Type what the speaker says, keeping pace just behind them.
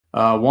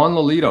Juan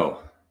Lolito,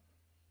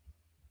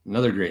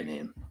 another great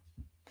name.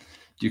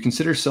 Do you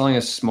consider selling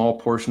a small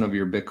portion of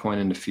your Bitcoin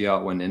into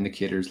fiat when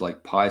indicators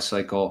like Pi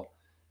Cycle,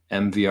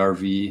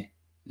 MVRV,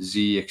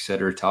 Z,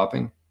 etc.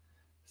 topping?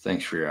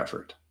 Thanks for your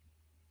effort.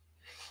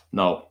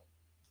 No.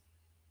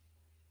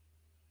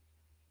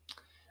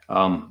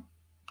 Kind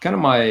of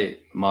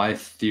my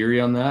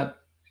theory on that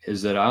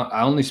is that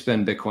I only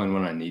spend Bitcoin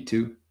when I need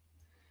to.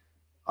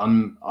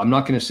 I'm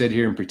not going to sit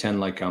here and pretend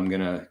like I'm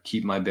going to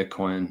keep my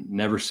Bitcoin,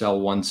 never sell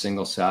one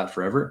single sat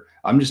forever.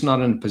 I'm just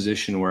not in a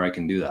position where I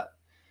can do that.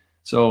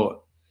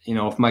 So,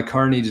 if my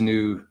car needs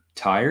new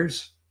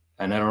tires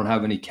and I don't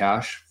have any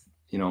cash,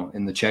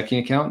 in the checking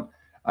account,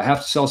 I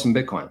have to sell some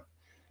Bitcoin,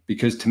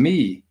 because to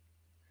me,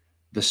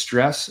 the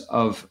stress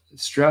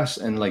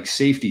and like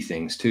safety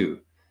things too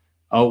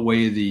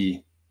outweigh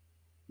the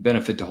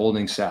benefit to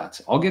holding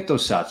sats. I'll get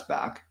those sats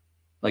back.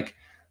 Like,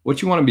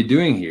 what you want to be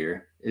doing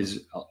here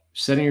is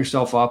setting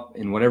yourself up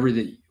in whatever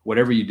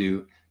you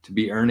do to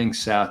be earning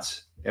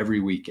sats every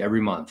week,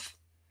 every month.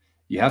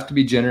 You have to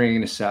be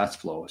generating a sats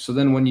flow. So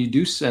then when you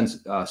do spend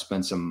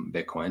some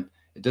Bitcoin,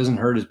 it doesn't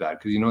hurt as bad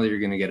because you know that you're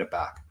going to get it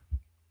back.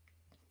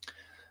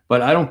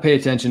 But I don't pay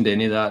attention to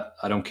any of that.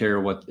 I don't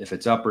care if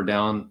it's up or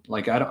down.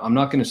 Like, I'm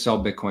not going to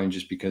sell Bitcoin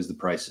just because the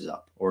price is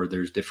up or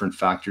there's different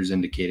factors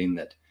indicating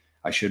that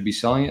I should be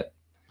selling it.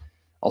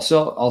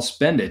 I'll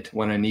spend it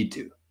when I need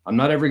to. I'm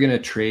not ever going to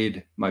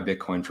trade my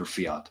Bitcoin for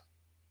fiat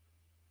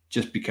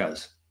just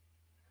because.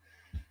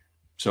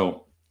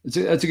 So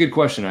that's a good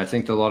question. I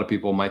think that a lot of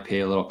people might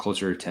pay a little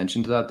closer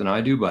attention to that than I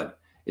do, but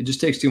it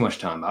just takes too much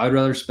time. I'd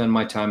rather spend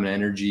my time and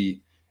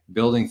energy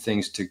building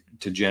things to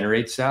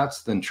generate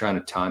sats than trying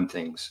to time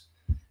things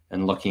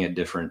and looking at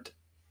different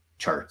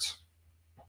charts.